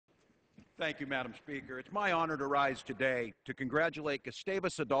Thank you, Madam Speaker. It's my honor to rise today to congratulate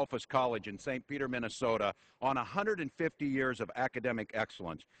Gustavus Adolphus College in St. Peter, Minnesota on 150 years of academic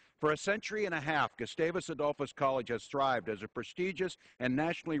excellence. For a century and a half, Gustavus Adolphus College has thrived as a prestigious and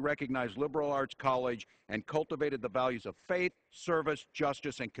nationally recognized liberal arts college and cultivated the values of faith, service,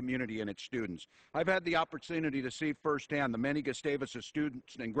 justice, and community in its students. I've had the opportunity to see firsthand the many Gustavus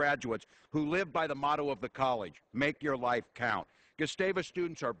students and graduates who live by the motto of the college, make your life count. Gustavus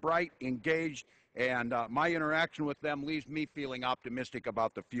students are bright, engaged, and my interaction with them leaves me feeling optimistic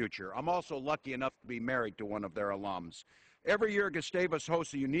about the future. I'm also lucky enough to be married to one of their alums. Every year, Gustavus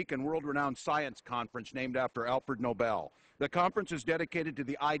hosts a unique and world-renowned science conference named after Alfred Nobel. The conference is dedicated to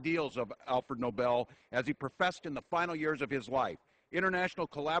the ideals of Alfred Nobel as he professed in the final years of his life: international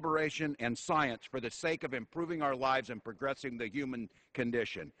collaboration and science for the sake of improving our lives and progressing the human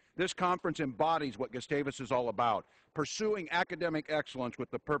condition. This conference embodies what Gustavus is all about: pursuing academic excellence with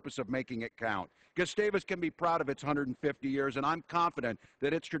the purpose of making it count. Gustavus can be proud of its 150 years, and I'm confident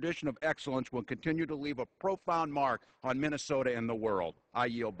that its tradition of excellence will continue to leave a profound mark on Minnesota and the world. I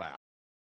yield back.